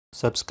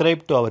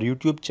Subscribe to our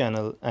YouTube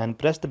channel and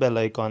press the bell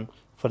icon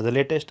for the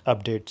latest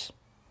updates.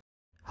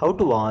 How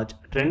to watch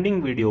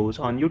trending videos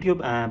on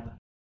YouTube app.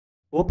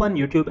 Open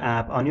YouTube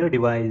app on your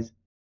device.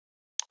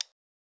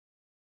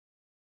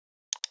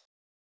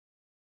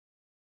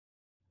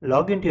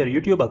 Log into your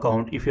YouTube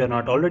account if you are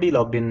not already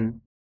logged in.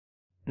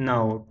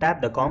 Now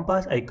tap the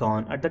compass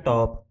icon at the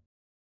top.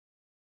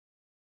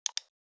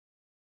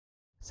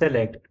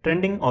 Select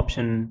Trending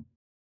option.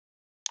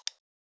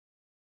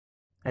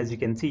 As you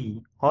can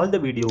see, all the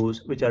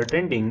videos which are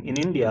trending in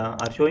India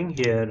are showing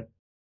here.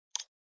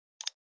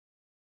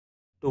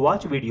 To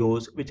watch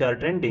videos which are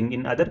trending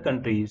in other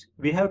countries,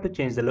 we have to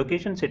change the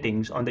location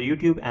settings on the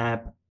YouTube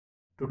app.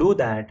 To do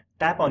that,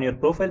 tap on your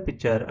profile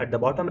picture at the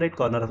bottom right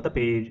corner of the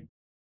page.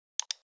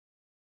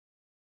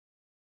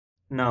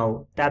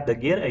 Now tap the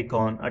gear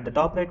icon at the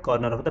top right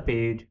corner of the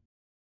page.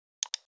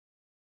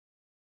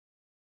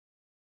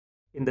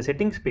 In the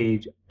settings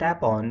page,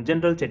 tap on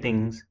General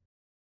Settings.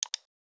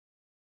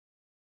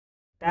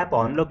 Tap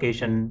on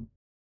Location.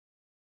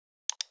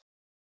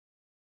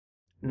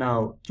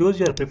 Now choose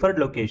your preferred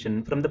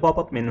location from the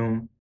pop-up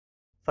menu.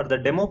 For the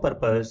demo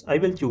purpose, I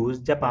will choose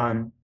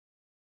Japan.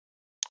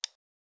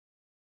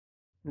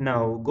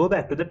 Now go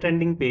back to the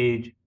trending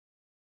page.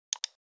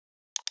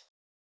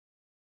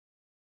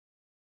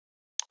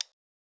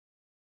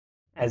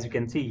 As you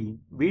can see,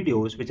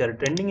 videos which are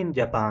trending in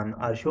Japan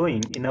are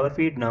showing in our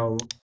feed now.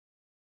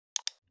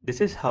 This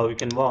is how you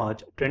can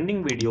watch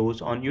trending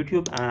videos on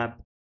YouTube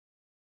app.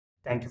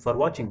 Thank you for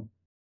watching.